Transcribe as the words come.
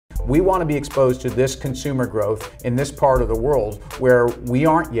we want to be exposed to this consumer growth in this part of the world where we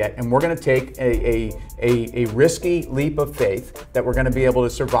aren't yet, and we're going to take a risky leap of faith that we're going to be able to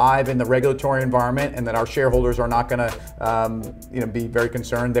survive in the regulatory environment, and that our shareholders are not going to be very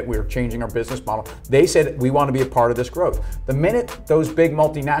concerned that we're changing our business model. They said we want to be a part of this growth. The minute those big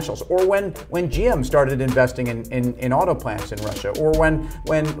multinationals, or when GM started investing in auto plants in Russia, or when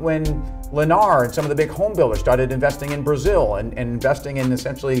Lennar and some of the big home builders started investing in Brazil and investing in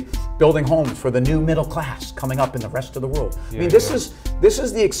essentially building homes for the new middle class coming up in the rest of the world. This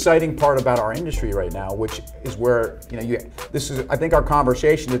is the exciting part about our industry right now, which is where this is, I think, our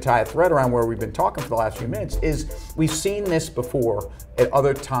conversation, to tie a thread around where we've been talking for the last few minutes, is we've seen this before at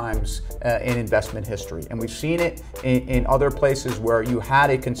other times in investment history, and we've seen it in other places where you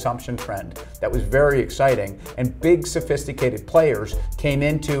had a consumption trend that was very exciting, and big sophisticated players came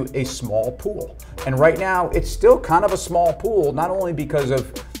into a small pool. And right now it's still kind of a small pool, not only because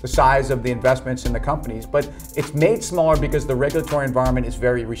of the size of the investments in the companies, but it's made smaller because the regulatory environment is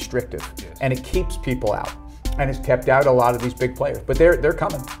very restrictive, and it keeps people out, and it's kept out a lot of these big players. But they're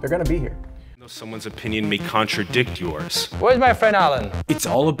coming. They're going to be here. Though someone's opinion may contradict yours. Where's my friend Alan? It's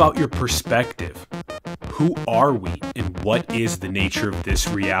all about your perspective. Who are we, and what is the nature of this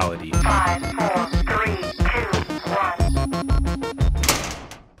reality? 5, 4, 3, 2, 1.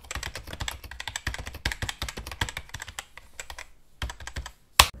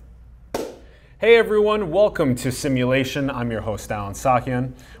 Hey everyone, welcome to Simulation. I'm your host, Alan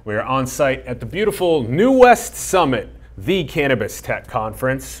Sakian. We are on site at the beautiful NWS Summit, the Cannabis Tech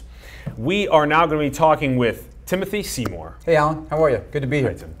Conference. We are now going to be talking with Timothy Seymour. Hey Alan, how are you? Good to be here.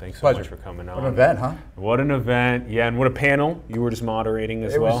 Hi Tim, thanks so much for coming on. What an event, huh? What an event, yeah, and what a panel. You were just moderating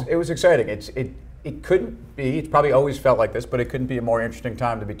as well. It was exciting. It couldn't be, it's probably always felt like this, but it couldn't be a more interesting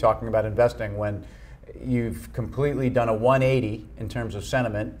time to be talking about investing when you've completely done a 180 in terms of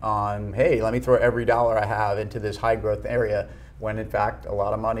sentiment on, hey, let me throw every dollar I have into this high growth area, when in fact a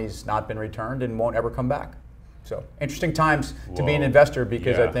lot of money's not been returned and won't ever come back. So interesting times to be an investor,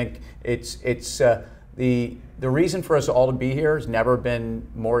 because I think it's the reason for us all to be here has never been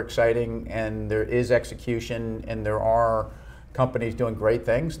more exciting, and there is execution, and there are companies doing great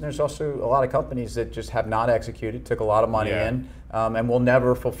things, and there's also a lot of companies that just have not executed, took a lot of money in, and will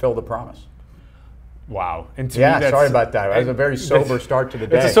never fulfill the promise. Wow. And to me, that's, sorry about that. It was a very sober start to the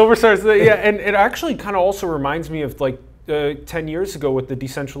day. It's a sober start to the day, yeah. And it actually kind of also reminds me of like 10 years ago with the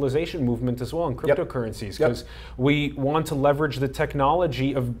decentralization movement as well in cryptocurrencies, because we want to leverage the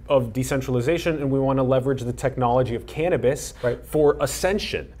technology of decentralization, and we want to leverage the technology of cannabis for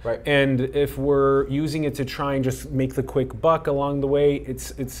ascension. And if we're using it to try and just make the quick buck along the way,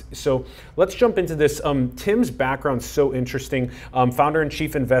 it's so let's jump into this. Tim's background's so interesting. Founder and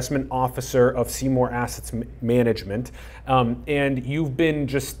Chief Investment Officer of Seymour Assets Management, and you've been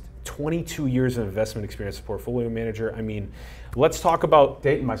just 22 years of investment experience as a portfolio manager. I mean, let's talk about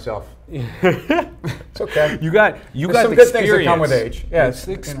dating myself. It's okay. You got some the good things that come with age. Yeah, it's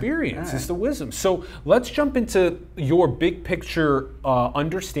the experience. It's the wisdom. So let's jump into your big picture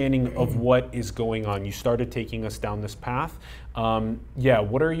understanding of what is going on. You started taking us down this path.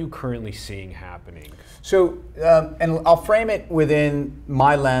 What are you currently seeing happening? So, and I'll frame it within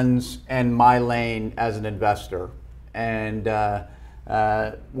my lens and my lane as an investor. And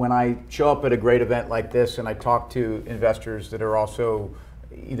when I show up at a great event like this and I talk to investors that are also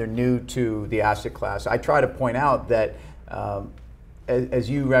either new to the asset class, I try to point out that as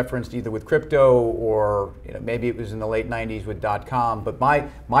you referenced, either with crypto or maybe it was in the late 90s with .com, but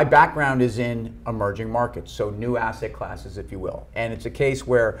my background is in emerging markets, so new asset classes, if you will. And it's a case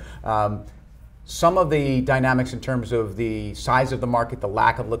where some of the dynamics in terms of the size of the market, the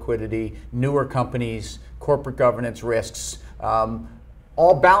lack of liquidity, newer companies, corporate governance risks,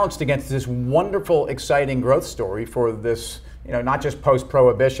 all balanced against this wonderful, exciting growth story for this, not just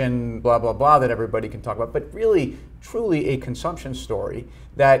post-prohibition, blah, blah, blah, that everybody can talk about, but really, truly a consumption story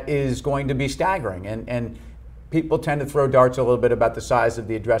that is going to be staggering. And people tend to throw darts a little bit about the size of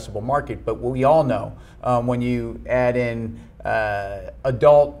the addressable market, but we all know when you add in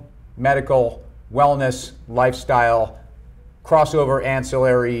adult, medical, wellness, lifestyle, crossover,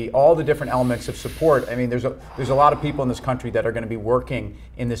 ancillary, all the different elements of support. I mean, there's a lot of people in this country that are going to be working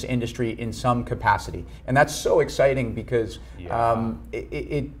in this industry in some capacity, and that's so exciting because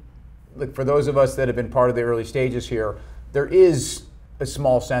look, for those of us that have been part of the early stages here, there is a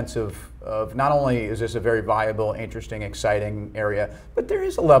small sense of not only is this a very viable, interesting, exciting area, but there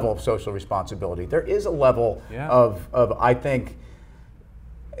is a level of social responsibility. There is a level of I think,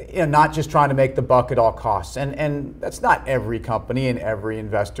 not just trying to make the buck at all costs. And that's not every company and every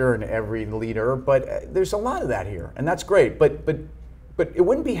investor and every leader, but there's a lot of that here, and that's great. But But it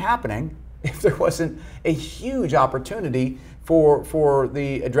wouldn't be happening if there wasn't a huge opportunity for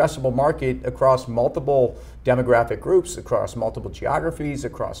the addressable market across multiple demographic groups, across multiple geographies,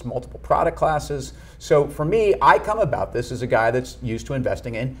 across multiple product classes. So for me, I come about this as a guy that's used to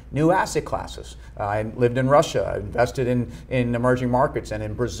investing in new asset classes. I lived in Russia, I invested in emerging markets and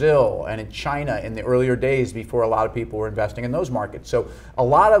in Brazil and in China in the earlier days before a lot of people were investing in those markets. So a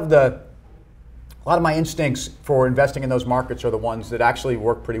lot of my instincts for investing in those markets are the ones that actually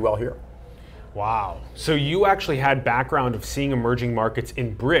work pretty well here. Wow. So you actually had background of seeing emerging markets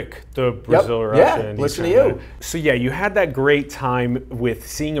in BRIC, the Brazil, Russia, and listen to you. So yeah, you had that great time with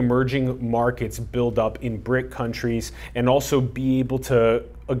seeing emerging markets build up in BRIC countries and also be able to,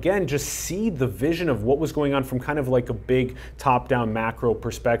 again, just see the vision of what was going on from kind of like a big top-down macro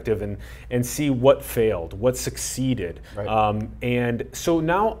perspective and see what failed, what succeeded. Right. And so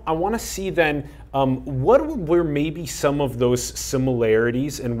now I want to see then what were maybe some of those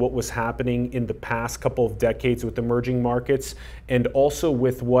similarities in what was happening in the past couple of decades with emerging markets, and also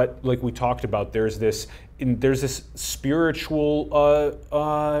with what, like we talked about, there's this spiritual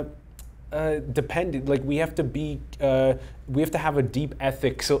dependent, like we have to have a deep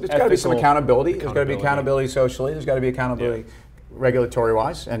ethics. There's got to be some accountability. There's got to be accountability socially. There's got to be accountability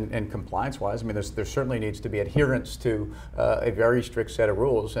regulatory-wise and compliance-wise. I mean, there certainly needs to be adherence to a very strict set of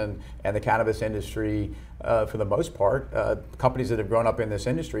rules, and the cannabis industry, for the most part, companies that have grown up in this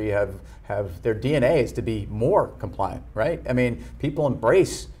industry have their DNA is to be more compliant, right? I mean, people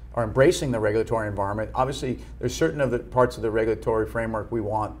are embracing the regulatory environment. Obviously, there's certain of the parts of the regulatory framework we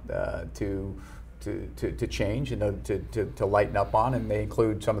want to change and to lighten up on, and they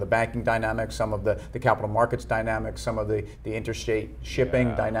include some of the banking dynamics, some of the capital markets dynamics, some of the interstate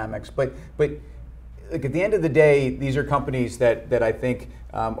shipping dynamics. But like at the end of the day, these are companies that I think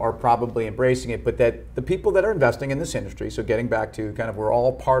are probably embracing it, but that the people that are investing in this industry, so getting back to kind of we're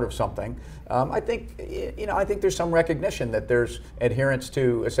all part of something, I think there's some recognition that there's adherence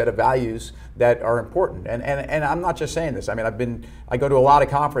to a set of values that are important. And I'm not just saying this. I mean, I go to a lot of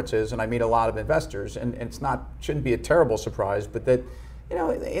conferences and I meet a lot of investors, and shouldn't be a terrible surprise, but that, you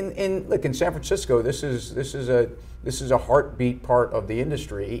know, in San Francisco, this is a heartbeat part of the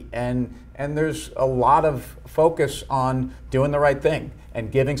industry, and there's a lot of focus on doing the right thing and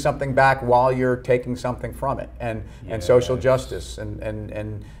giving something back while you're taking something from it, and social justice and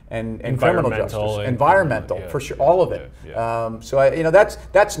criminal justice, environmental for sure, all of it. So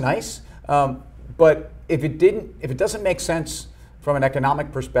that's nice, but if it doesn't make sense from an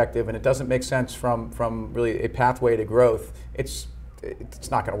economic perspective, and it doesn't make sense from really a pathway to growth, it's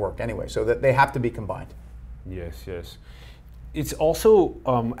not going to work anyway. So that they have to be combined. Yes. It's also,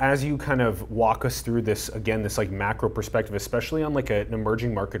 as you kind of walk us through this, again, this like macro perspective, especially on like an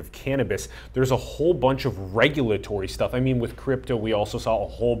emerging market of cannabis, there's a whole bunch of regulatory stuff. I mean, with crypto, we also saw a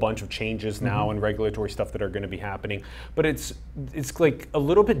whole bunch of changes now and regulatory stuff that are going to be happening. But it's like a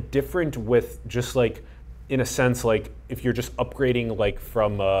little bit different with just like, in a sense, like if you're just upgrading like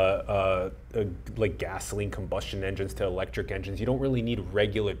from like gasoline combustion engines to electric engines, you don't really need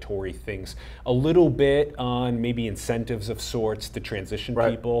regulatory things. A little bit on maybe incentives of sorts to transition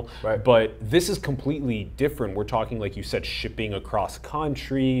people, but this is completely different. We're talking, like you said, shipping across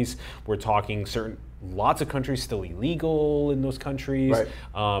countries. We're talking lots of countries still illegal in those countries.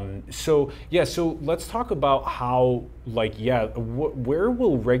 So let's talk about how, where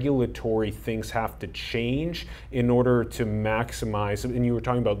will regulatory things have to change in order to maximize, and you were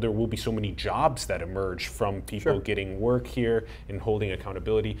talking about there will be so many jobs that emerge from people getting work here and holding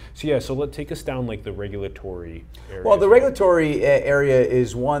accountability. So let's take us down like the regulatory area. Well, the regulatory area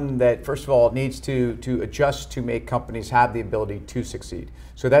is one that, first of all, needs to adjust to make companies have the ability to succeed.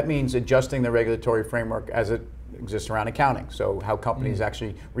 So that means adjusting the regulatory framework as it exists around accounting. So how companies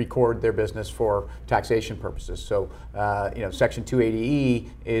actually record their business for taxation purposes. So Section 280E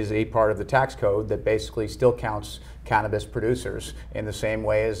is a part of the tax code that basically still counts cannabis producers in the same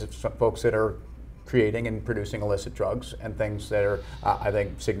way as folks that are creating and producing illicit drugs and things that are, I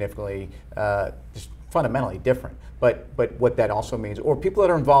think, significantly just fundamentally different. But what that also means, or people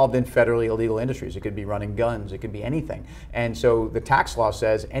that are involved in federally illegal industries, it could be running guns, it could be anything. And so the tax law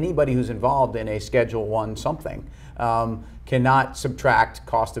says anybody who's involved in a Schedule I something cannot subtract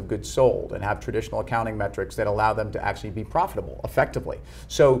cost of goods sold and have traditional accounting metrics that allow them to actually be profitable effectively.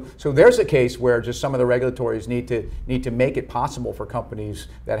 So there's a case where just some of the regulatories need to make it possible for companies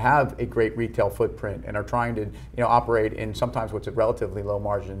that have a great retail footprint and are trying to operate in sometimes what's a relatively low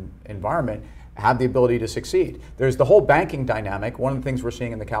margin environment, have the ability to succeed. There's the whole banking dynamic. One of the things we're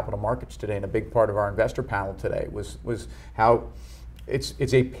seeing in the capital markets today, and a big part of our investor panel today, was how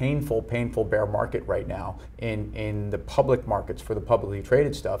it's a painful bear market right now in the public markets for the publicly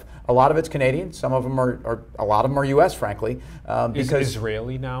traded stuff. A lot of it's Canadian. Some of them are a lot of them are U.S. frankly. Is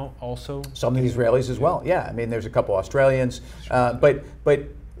Israeli now also? Some of the Israelis as well. Yeah, I mean there's a couple Australians, but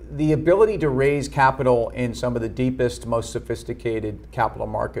the ability to raise capital in some of the deepest, most sophisticated capital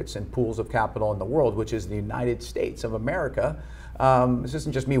markets and pools of capital in the world, which is the United States of America. This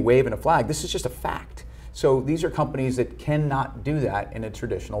isn't just me waving a flag. This is just a fact. So these are companies that cannot do that in a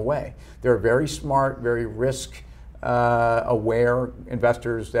traditional way. They're very smart, very risk aware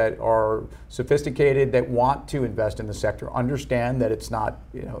investors that are sophisticated, that want to invest in the sector, understand that it's not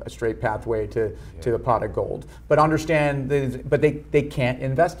a straight pathway to the pot of gold, but understand but they can't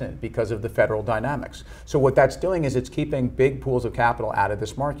invest in it because of the federal dynamics. So what that's doing is it's keeping big pools of capital out of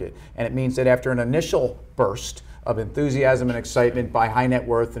this market, and it means that after an initial burst of enthusiasm and excitement by high net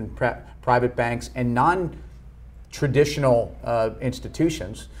worth and private banks and non-traditional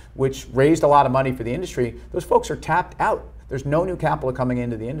institutions, which raised a lot of money for the industry, those folks are tapped out. There's no new capital coming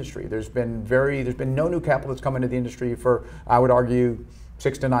into the industry. There's been no new capital that's come into the industry for, I would argue,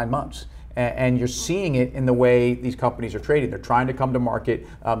 6 to 9 months. And you're seeing it in the way these companies are trading. They're trying to come to market.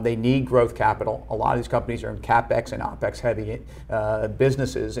 They need growth capital. A lot of these companies are in CapEx and OpEx heavy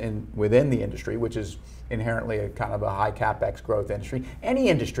businesses within the industry, which is inherently a kind of a high CapEx growth industry. Any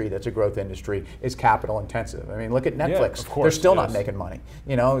industry that's a growth industry is capital intensive. I mean, look at Netflix. Yeah, of course, they're still not making money,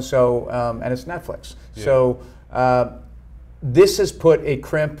 so, and it's Netflix. Yeah. So this has put a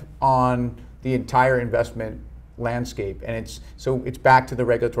crimp on the entire investment landscape, and it's back to the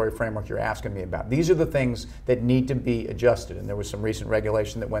regulatory framework you're asking me about. These are the things that need to be adjusted, and there was some recent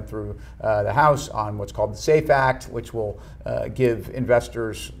regulation that went through the House on what's called the SAFE Act, which will give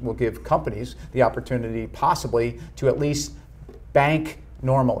companies the opportunity possibly to at least bank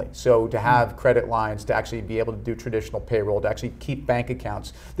normally. So to have credit lines, to actually be able to do traditional payroll, to actually keep bank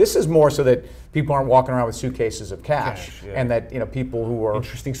accounts. This is more so that people aren't walking around with suitcases of cash, and that people who are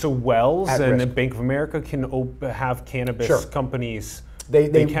interesting. So Wells and Bank of America can have cannabis companies.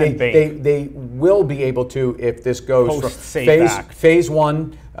 They will be able to if this goes from phase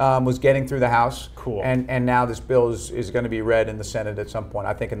one was getting through the House. Cool. And now this bill is going to be read in the Senate at some point,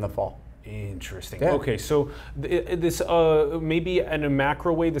 I think in the fall. Interesting. Yeah. Okay, so this maybe in a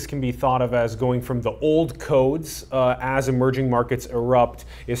macro way, this can be thought of as going from the old codes as emerging markets erupt,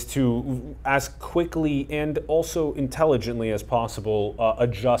 is to as quickly and also intelligently as possible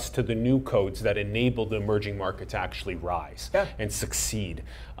adjust to the new codes that enable the emerging market to actually rise and succeed.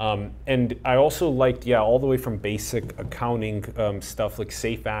 And I also liked, all the way from basic accounting stuff like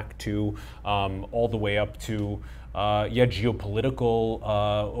SAFE Act to all the way up to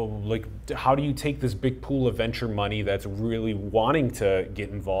geopolitical, like how do you take this big pool of venture money that's really wanting to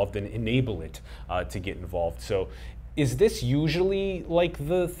get involved and enable it to get involved? So is this usually like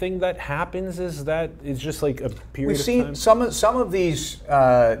the thing that happens, is that it's just like a period of time? We've seen some of these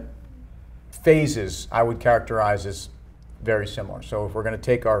phases I would characterize as very similar. So if we're going to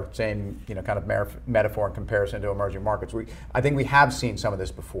take our same kind of metaphor and comparison to emerging markets, I think we have seen some of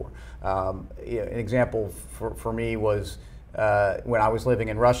this before. An example for me was when I was living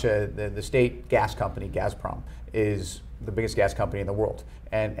in Russia, the state gas company, Gazprom, is the biggest gas company in the world.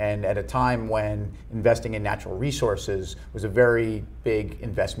 And at a time when investing in natural resources was a very big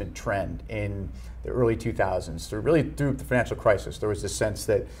investment trend in the early 2000s, so really through the financial crisis, there was this sense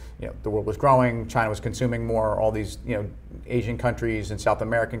that the world was growing, China was consuming more, all these Asian countries and South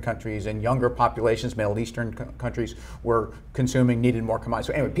American countries and younger populations, Middle Eastern countries were needed more commodities.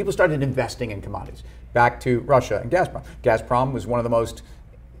 So anyway, people started investing in commodities. Back to Russia and Gazprom. Gazprom was one of the most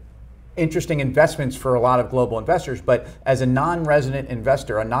interesting investments for a lot of global investors, but as a non-resident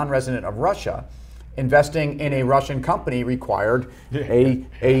investor, a non-resident of Russia, investing in a Russian company required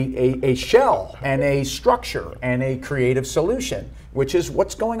a shell and a structure and a creative solution, which is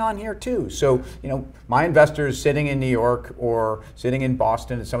what's going on here too. So, my investors sitting in New York or sitting in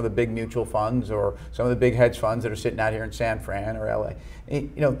Boston at some of the big mutual funds or some of the big hedge funds that are sitting out here in San Fran or LA,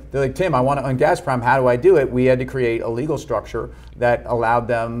 they're like, Tim, I want to, on Gazprom, how do I do it? We had to create a legal structure that allowed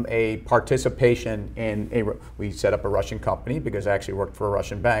them a participation in we set up a Russian company because I actually worked for a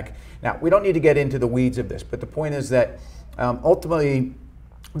Russian bank. Now, we don't need to get into the weeds of this, but the point is that ultimately,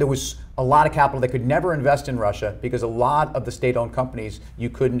 there was a lot of capital that could never invest in Russia because a lot of the state-owned companies you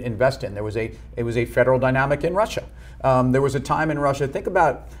couldn't invest in. It was a federal dynamic in Russia. There was a time in Russia. Think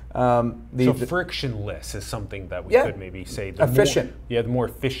about so frictionless is something that we could maybe say efficient. The more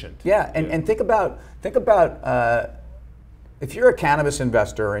efficient. Yeah, and think about if you're a cannabis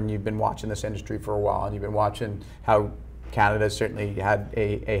investor and you've been watching this industry for a while and you've been watching how Canada certainly had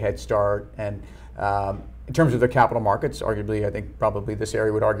a head start and in terms of the capital markets, arguably, I think probably this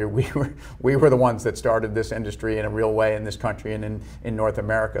area would argue we were the ones that started this industry in a real way in this country and in North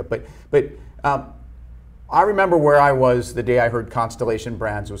America. But I remember where I was the day I heard Constellation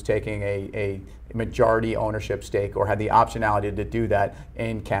Brands was taking a majority ownership stake or had the optionality to do that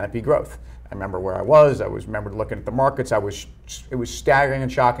in Canopy Growth. I remember where I was. Remember looking at the markets. It was staggering and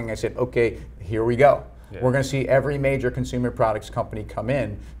shocking. I said, okay, here we go. Yeah. We're going to see every major consumer products company come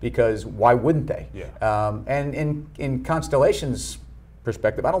in, because why wouldn't they? Yeah. And in Constellation's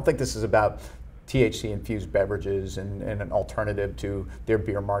perspective, I don't think this is about THC-infused beverages and an alternative to their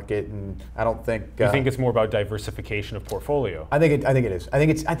beer market, and I don't think. You think it's more about diversification of portfolio? I think it is.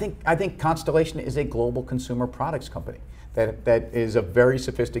 I think Constellation is a global consumer products company that is a very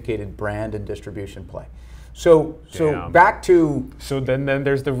sophisticated brand and distribution play. So back to. So then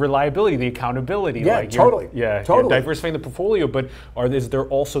there's the reliability, the accountability. Yeah, totally. You're diversifying the portfolio, but is there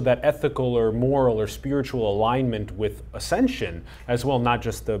also that ethical or moral or spiritual alignment with Ascension as well, not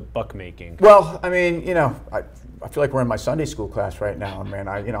just the buck making? Well, I mean, I feel like we're in my Sunday school class right now, man.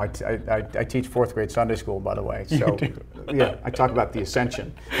 I teach fourth grade Sunday school, by the way. So yeah, I talk about the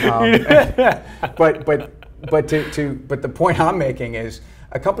Ascension. But the point I'm making is,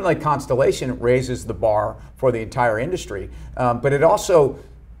 a company like Constellation raises the bar for the entire industry, but it also,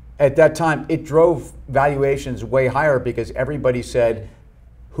 at that time, it drove valuations way higher because everybody said,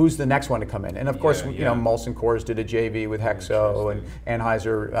 who's the next one to come in? And of course, Molson Coors did a JV with Hexo, and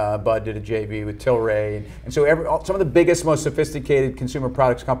Anheuser-Busch did a JV with Tilray, and so some of the biggest, most sophisticated consumer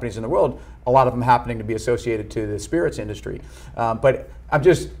products companies in the world, a lot of them happening to be associated to the spirits industry. But I'm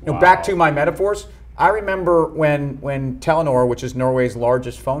just back to my metaphors. I remember when Telenor, which is Norway's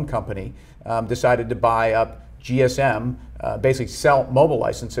largest phone company, decided to buy up GSM, basically sell mobile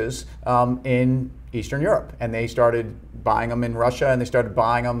licenses in Eastern Europe. And they started buying them in Russia, and they started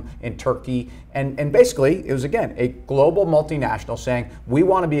buying them in Turkey. And basically, it was, again, a global multinational saying, we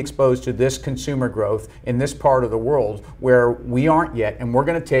want to be exposed to this consumer growth in this part of the world where we aren't yet, and we're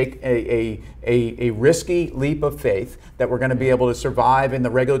going to take a risky leap of faith that we're going to be able to survive in the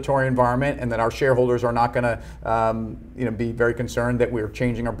regulatory environment, and that our shareholders are not going to be very concerned that we're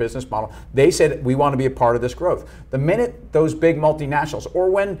changing our business model. They said, we want to be a part of this growth. The minute those big multinationals, or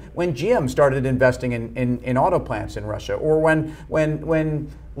when GM started investing in auto plants in Russia, or when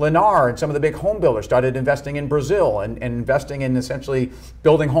Lennar and some of the big home builders started investing in Brazil and investing in essentially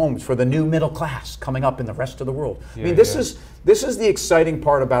building homes for the new middle class coming up in the rest of the world. This is the exciting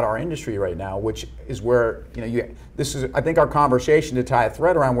part about our industry right now, which is where this is, I think, our conversation, to tie a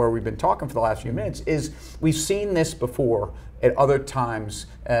thread around where we've been talking for the last few minutes, is we've seen this before at other times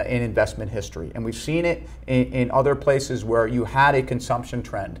in investment history. And we've seen it in other places where you had a consumption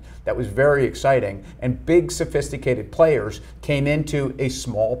trend that was very exciting, and big sophisticated players came into a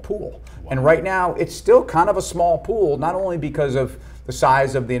small pool. Wow. And right now, it's still kind of a small pool, not only because of the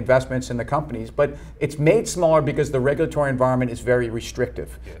size of the investments in the companies, but it's made smaller because the regulatory environment is very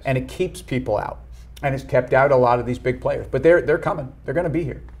restrictive. Yes. And it keeps people out. And it's kept out a lot of these big players. But they're coming. They're going to be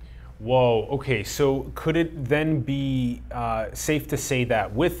here. Whoa, okay, so could it then be safe to say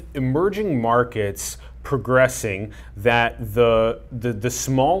that with emerging markets progressing, that the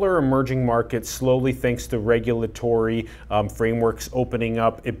smaller emerging markets, slowly, thanks to regulatory frameworks opening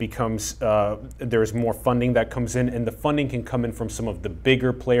up, it becomes, there's more funding that comes in, and the funding can come in from some of the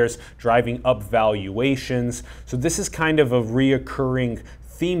bigger players, driving up valuations. So this is kind of a reoccurring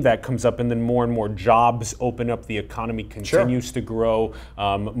theme that comes up, and then more and more jobs open up, the economy continues to grow,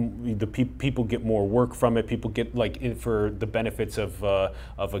 people get more work from it, people get, for the benefits of a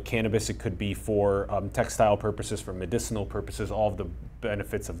cannabis, it could be for textile purposes, for medicinal purposes, all of the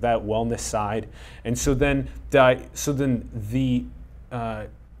benefits of that wellness side. And so then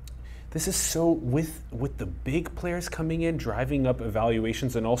this is so with the big players coming in, driving up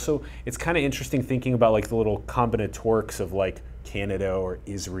evaluations, and also it's kind of interesting thinking about the little combinatorics of Canada or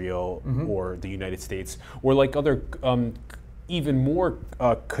Israel or the United States, or other even more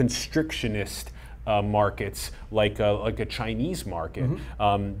constrictionist markets, like a Chinese market.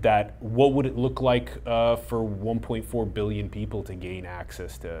 That what would it look like for 1.4 billion people to gain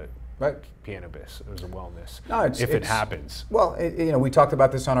access to cannabis as a wellness, if it happens? Well, we talked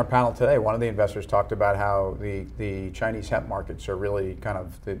about this on our panel today. One of the investors talked about how the Chinese hemp markets are really kind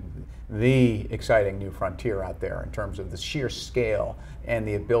of the exciting new frontier out there in terms of the sheer scale and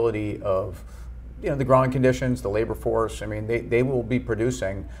the ability of the growing conditions, the labor force. I mean, they will be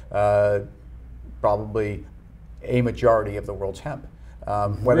producing probably a majority of the world's hemp.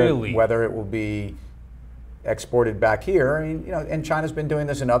 Whether it will be exported back here, and China's been doing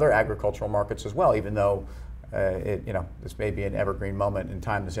this in other agricultural markets as well, even though this may be an evergreen moment in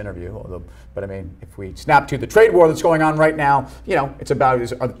time, this interview, but I mean, if we snap to the trade war that's going on right now, it's about,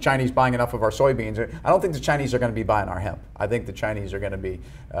 are the Chinese buying enough of our soybeans? I don't think the Chinese are going to be buying our hemp. I think the Chinese are going to be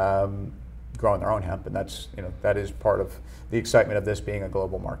growing their own hemp, and that is part of the excitement of this being a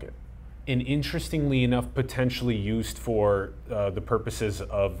global market. And interestingly enough, potentially used for the purposes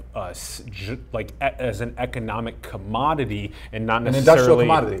of as an economic commodity, and not necessarily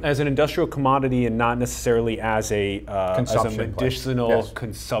as an industrial commodity, and not necessarily as a medicinal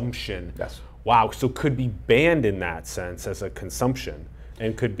consumption. Yes. Wow. So could be banned in that sense as a consumption,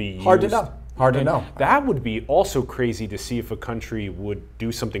 and could be used. Hard to know. Hard to know. That would be also crazy to see if a country would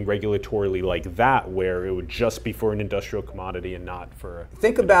do something regulatorily like that, where it would just be for an industrial commodity and not for.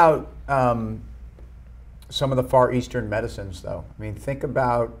 Think about some of the Far Eastern medicines, though. I mean, think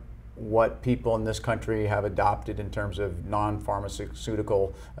about what people in this country have adopted in terms of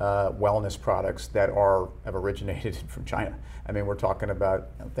non-pharmaceutical wellness products that have originated from China. I mean, we're talking about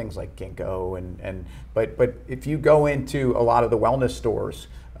things like ginkgo, but if you go into a lot of the wellness stores,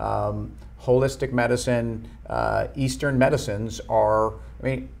 holistic medicine, Eastern medicines are,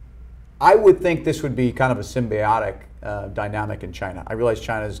 I would think this would be kind of a symbiotic dynamic in China. I realize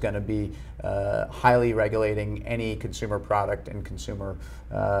China is going to be highly regulating any consumer product and consumer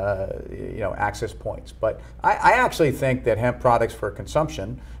access points. But I actually think that hemp products for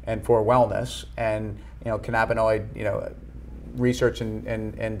consumption and for wellness and cannabinoid research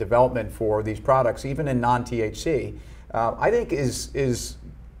and development for these products, even in non-THC, I think is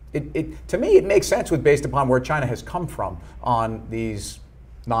to me, it makes sense based upon where China has come from on these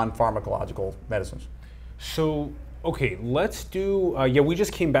non-pharmacological medicines. So, okay, let's do, we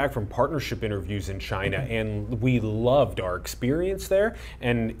just came back from partnership interviews in China, and we loved our experience there,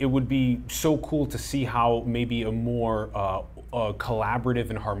 and it would be so cool to see how maybe a more collaborative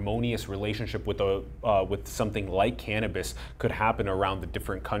and harmonious relationship with something like cannabis could happen around the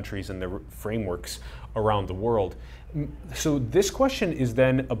different countries and the frameworks around the world. So this question is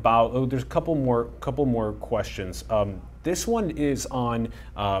then about, there's a couple more questions. This one is on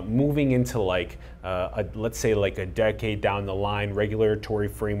moving into let's say a decade down the line. Regulatory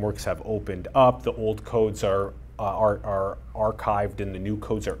frameworks have opened up. The old codes are archived and the new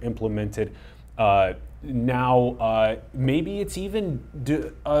codes are implemented. Now maybe it's even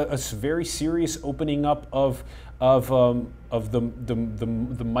a very serious opening up of the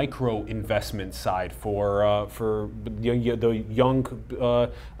micro investment side for the young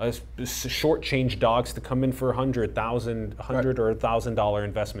short change dogs to come in for $100 or $1,000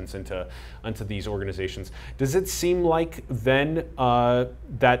 investments into these organizations. Does it seem like then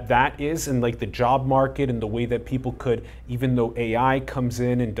that is in the job market and the way that people could, even though AI comes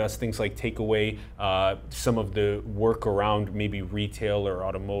in and does things like take away some of the work around maybe retail or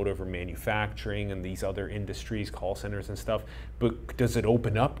automotive or manufacturing and these other industries, call centers and stuff, but does it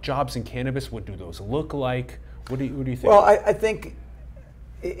open up jobs in cannabis? What do those look like? What do you think? Well, I think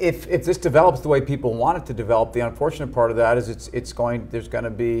if this develops the way people want it to develop, the unfortunate part of that is there's going to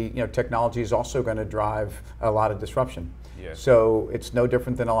be, technology is also going to drive a lot of disruption. Yeah. So it's no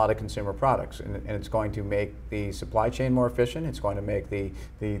different than a lot of consumer products, and it's going to make the supply chain more efficient. It's going to make the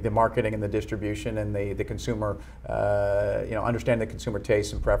marketing and the distribution and the consumer, understand the consumer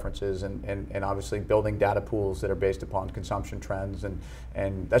tastes and preferences, and obviously building data pools that are based upon consumption trends,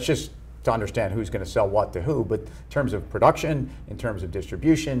 and that's just to understand who's going to sell what to who. But in terms of production, in terms of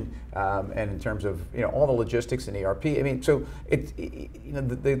distribution, and in terms of all the logistics and ERP, so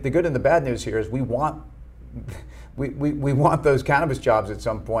the good and the bad news here is we want those cannabis jobs at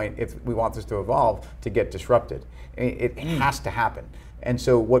some point, if we want this to evolve, to get disrupted. It has to happen. And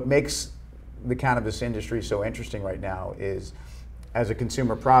so what makes the cannabis industry so interesting right now is, as a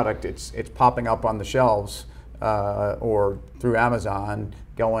consumer product, it's popping up on the shelves or through Amazon,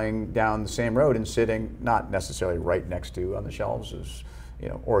 going down the same road and sitting not necessarily right next to on the shelves as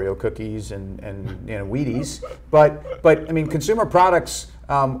Oreo cookies and Wheaties, but consumer products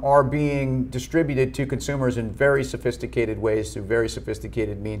are being distributed to consumers in very sophisticated ways through very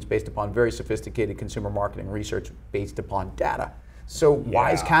sophisticated means, based upon very sophisticated consumer marketing research based upon data. So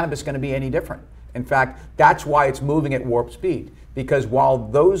why is cannabis going to be any different? In fact, that's why it's moving at warp speed, because while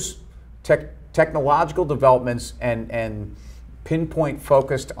those technological developments and pinpoint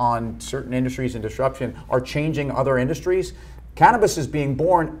focused on certain industries and disruption are changing other industries, cannabis is being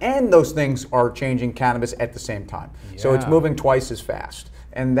born, and those things are changing cannabis at the same time. Yeah. So it's moving twice as fast.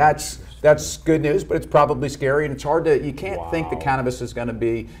 And that's good news, but it's probably scary, and it's hard to, you can't think that cannabis is going to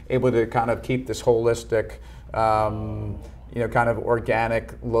be able to kind of keep this holistic, kind of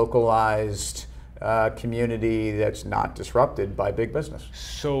organic, localized community that's not disrupted by big business.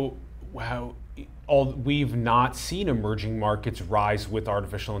 So, wow. we've not seen emerging markets rise with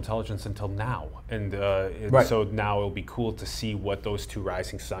artificial intelligence until now, and so now it'll be cool to see what those two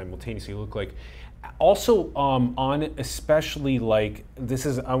rising simultaneously look like. Also, on especially like this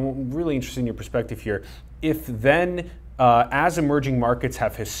is, I'm really interested in your perspective here. If then, as emerging markets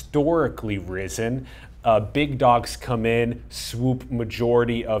have historically risen, big dogs come in, swoop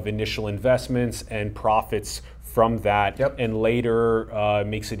majority of initial investments and profits from that, and later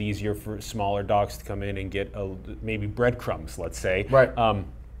makes it easier for smaller dogs to come in and get maybe breadcrumbs, let's say.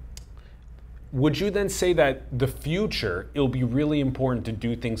 Would you then say that the future, it'll be really important to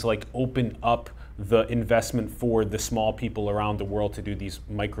do things like open up the investment for the small people around the world to do these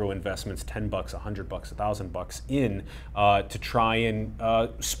micro investments, $10, $100, $1,000 in, to try and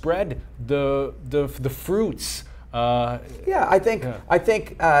spread the fruits? Yeah, I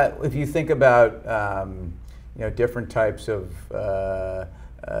think if you think about different types of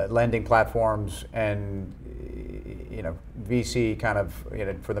lending platforms and VC kind of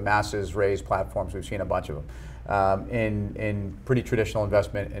for the masses raised platforms, we've seen a bunch of them. In pretty traditional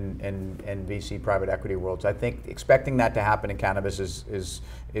investment and VC private equity worlds. I think expecting that to happen in cannabis is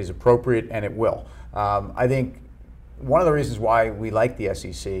appropriate, and it will. I think one of the reasons why we like the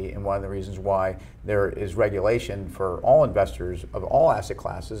SEC and one of the reasons why there is regulation for all investors of all asset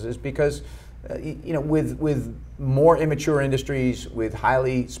classes is because with more immature industries, with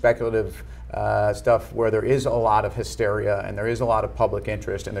highly speculative stuff where there is a lot of hysteria and there is a lot of public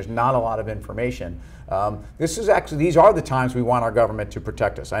interest and there's not a lot of information. These are the times we want our government to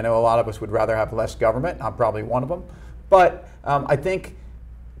protect us. I know a lot of us would rather have less government. I'm probably one of them. But I think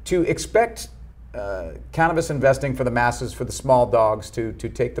to expect cannabis investing for the masses, for the small dogs to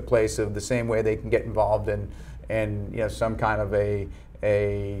take the place of the same way they can get involved in some kind of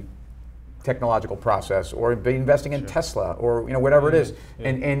a technological process, or be investing in Tesla, or whatever it is,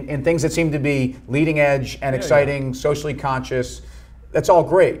 and things that seem to be leading edge and exciting, socially conscious. That's all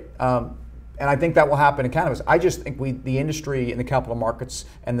great, and I think that will happen in cannabis. I just think the industry and the capital markets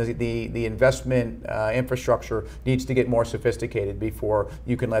and the investment infrastructure needs to get more sophisticated before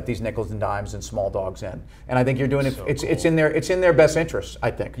you can let these nickels and dimes and small dogs in. And I think you're doing it. It's in their best interest,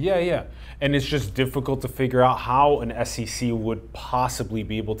 I think. Yeah. And it's just difficult to figure out how an SEC would possibly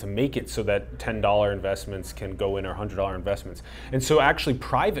be able to make it so that $10 investments can go in, or $100 investments. And so actually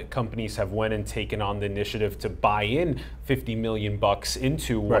private companies have went and taken on the initiative to buy in $50 million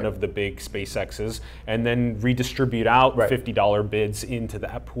into one of the big SpaceXs and then redistribute out $50 bids into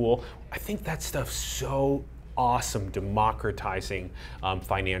that pool. I think that stuff's so awesome. Democratizing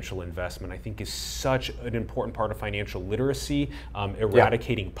financial investment, I think, is such an important part of financial literacy,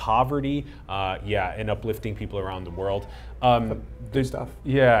 eradicating poverty, and uplifting people around the world. Good stuff.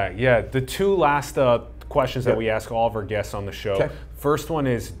 The two last questions that we ask all of our guests on the show. First one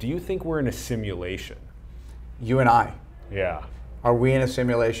is, do you think we're in a simulation? You and I. Yeah. Are we in a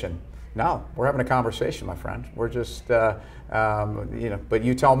simulation? No, we're having a conversation, my friend. We're just, but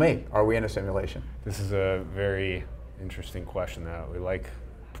you tell me, are we in a simulation? This is a very interesting question that we like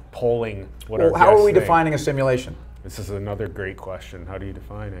polling what Well, our how guests are we think. defining a simulation? This is another great question. How do you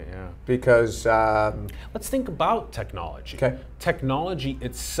define it? Yeah. Because let's think about technology. Okay. Technology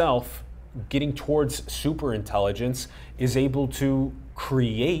itself, getting towards super intelligence, is able to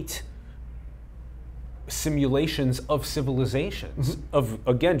create simulations of civilizations, of,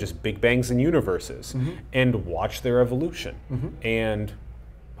 again, just big bangs and universes, and watch their evolution. And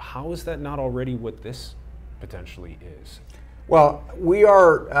how is that not already what this potentially is? Well, we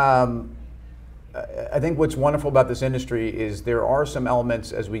are, I think what's wonderful about this industry is there are some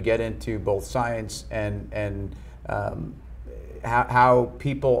elements as we get into both science and how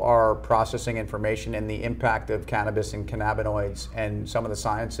people are processing information and the impact of cannabis and cannabinoids and some of the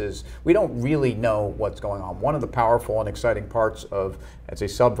sciences. We don't really know what's going on. One of the powerful and exciting parts of, as a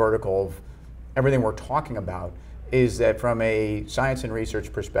sub-vertical of everything we're talking about, is that from a science and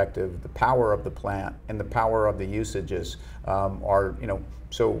research perspective, the power of the plant and the power of the usages are,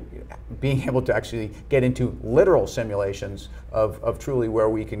 so being able to actually get into literal simulations of truly where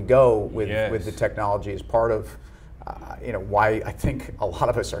we can go with the technology is part of why I think a lot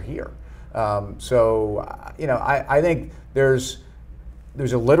of us are here. I think there's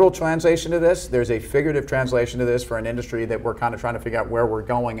a literal translation to this. There's a figurative translation to this for an industry that we're kind of trying to figure out where we're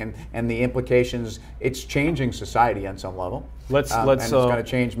going and the implications. It's changing society on some level. And it's going to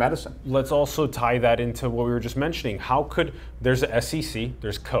change medicine. Let's also tie that into what we were just mentioning. How could, there's the SEC,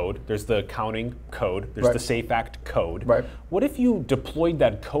 there's code, there's the accounting code, there's the SAFE Act code. What if you deployed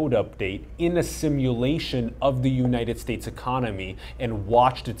that code update in a simulation of the United States economy and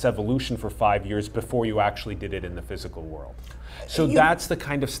watched its evolution for 5 years before you actually did it in the physical world? So that's the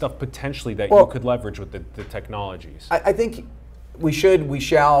kind of stuff potentially that you could leverage with the technologies. I think we should, we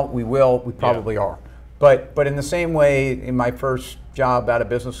shall, we will, we probably are. But in the same way, in my first job out of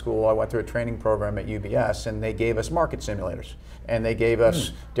business school, I went through a training program at UBS, and they gave us market simulators, and they gave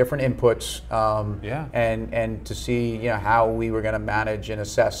us different inputs, and to see how we were going to manage and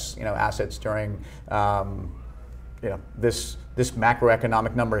assess assets during this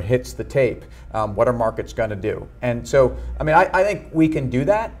macroeconomic number hits the tape. What are markets going to do? And so, I mean, I think we can do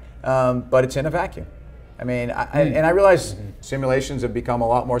that, but it's in a vacuum. I mean, and I realize simulations have become a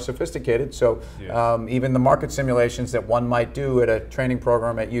lot more sophisticated, so even the market simulations that one might do at a training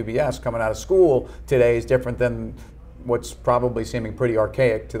program at UBS coming out of school today is different than what's probably seeming pretty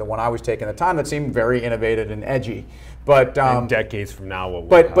archaic to the one I was taking at the time that seemed very innovative and edgy. But and decades from now, what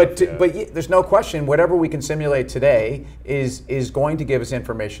we'll but there's no question, whatever we can simulate today is going to give us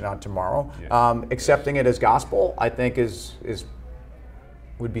information on tomorrow. Accepting it as gospel, I think,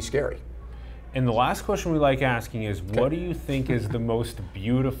 would be scary. And the last question we like asking is, what do you think is the most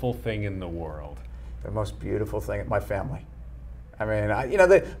beautiful thing in the world? The most beautiful thing, my family. I mean,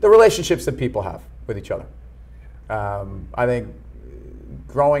 the relationships that people have with each other. I think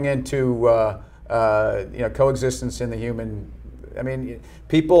growing into coexistence in the human. I mean,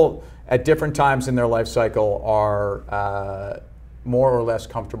 people at different times in their life cycle are more or less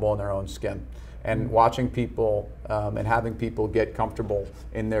comfortable in their own skin. And watching people and having people get comfortable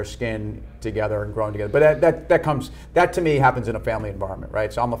in their skin together and growing together. But that to me happens in a family environment,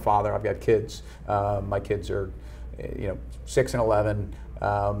 right? So I'm a father, I've got kids. My kids are 6 and 11.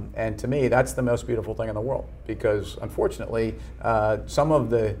 And to me, that's the most beautiful thing in the world, because unfortunately, some of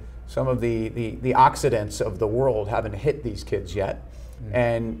the accidents of the world haven't hit these kids yet.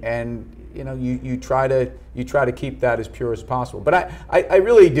 And you try to keep that as pure as possible. But I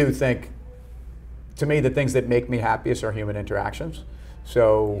really do think, to me, the things that make me happiest are human interactions.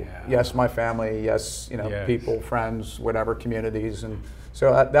 So yes, my family, yes, people, friends, whatever, communities, and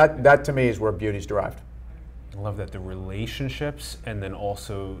so that to me is where beauty's derived. I love that, the relationships, and then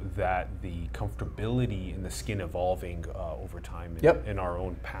also that the comfortability in the skin evolving over time in our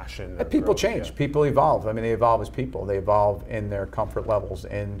own passion. And people change, people evolve. I mean, they evolve as people. They evolve in their comfort levels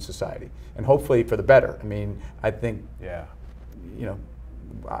in society, and hopefully for the better. I mean, I think,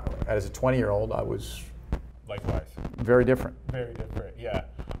 as a 20-year-old, I was likewise very different. Very different. Yeah.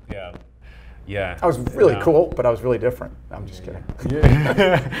 I was really cool, but I was really different. I'm just kidding.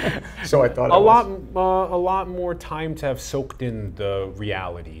 So I thought a lot more time to have soaked in the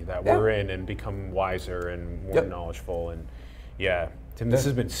reality that we're in and become wiser and more knowledgeful. And Tim, this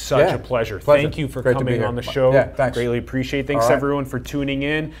has been such a pleasure. Thank you for coming on the show. Thanks. Greatly appreciate it. Thanks everyone for tuning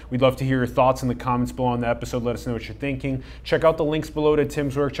in. We'd love to hear your thoughts in the comments below on the episode. Let us know what you're thinking. Check out the links below to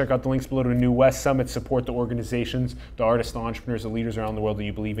Tim's work. Check out the links below to NWS Summit. Support the organizations, the artists, the entrepreneurs, the leaders around the world that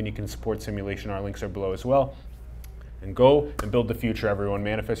you believe in. You can support simulation. Our links are below as well. And go and build the future, everyone.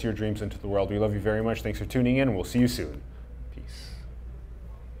 Manifest your dreams into the world. We love you very much. Thanks for tuning in, and we'll see you soon. Peace.